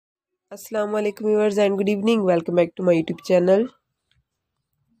Assalamu alaikum viewers and good evening. Welcome back to my YouTube channel.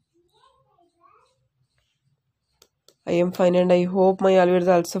 I am fine and I hope my all viewers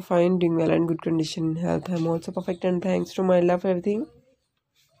are also fine, doing well and good condition in health. I am also perfect and thanks to my love for everything.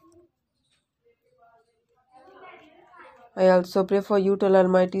 I also pray for you to Allah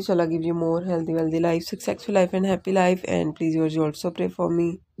Almighty so Allah give you more healthy, wealthy life, successful life and happy life, and please viewers you also pray for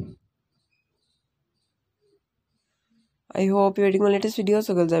me. I hope you're waiting my latest video.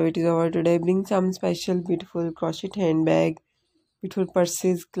 So girls, our wait is over. Today I bring some special beautiful crochet handbag, beautiful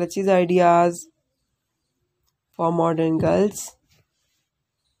purses, clutches ideas for modern girls,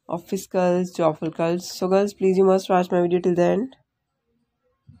 office girls, joyful girls. So girls, please you must watch my video till the end.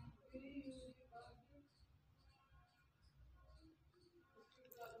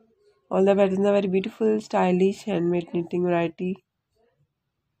 All the patterns are very beautiful, stylish, handmade knitting variety,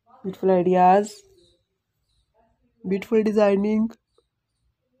 beautiful ideas, beautiful designing.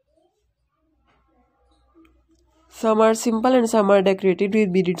 Some are simple and some are decorated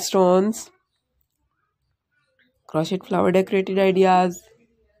with beaded stones, crochet flower decorated ideas,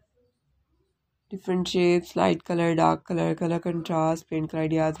 different shapes, light color, dark color, color contrast, paint color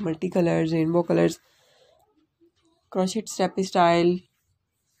ideas, multicolors, rainbow colors, crochet step style,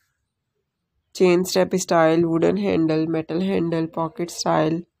 chain step style, wooden handle, metal handle, pocket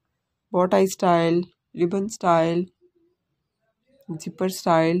style, bow tie style, ribbon style, zipper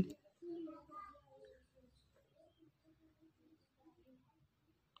style.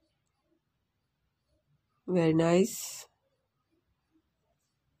 Very nice.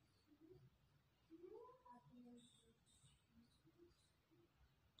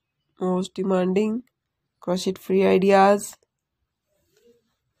 Most demanding crochet free ideas.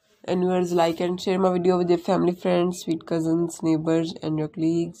 And viewers, like and share my video with your family, friends, sweet cousins, neighbors and your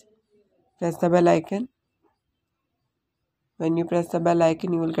colleagues. Press the bell icon. When you press the bell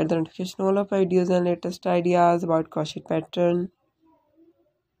icon, you will get the notification of all of my videos and latest ideas about crochet pattern.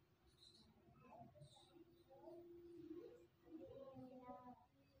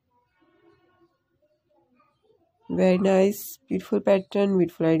 Very nice, beautiful pattern,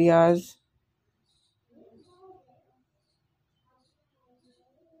 beautiful ideas.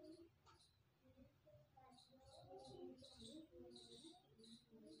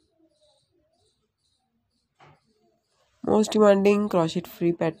 Most demanding crochet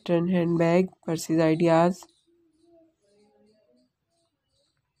free pattern handbag, purses ideas.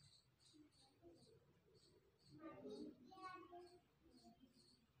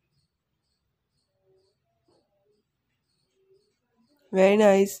 Very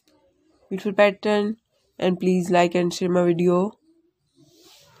nice, beautiful pattern, and please like and share my video.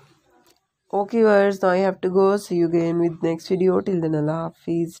 Okay viewers, now I have to go. See you again with next video. Till then, Allah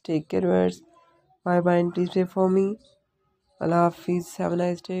Hafiz. Take care viewers. Bye bye and please pray for me. Allah Hafiz. Have a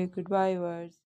nice day. Goodbye viewers.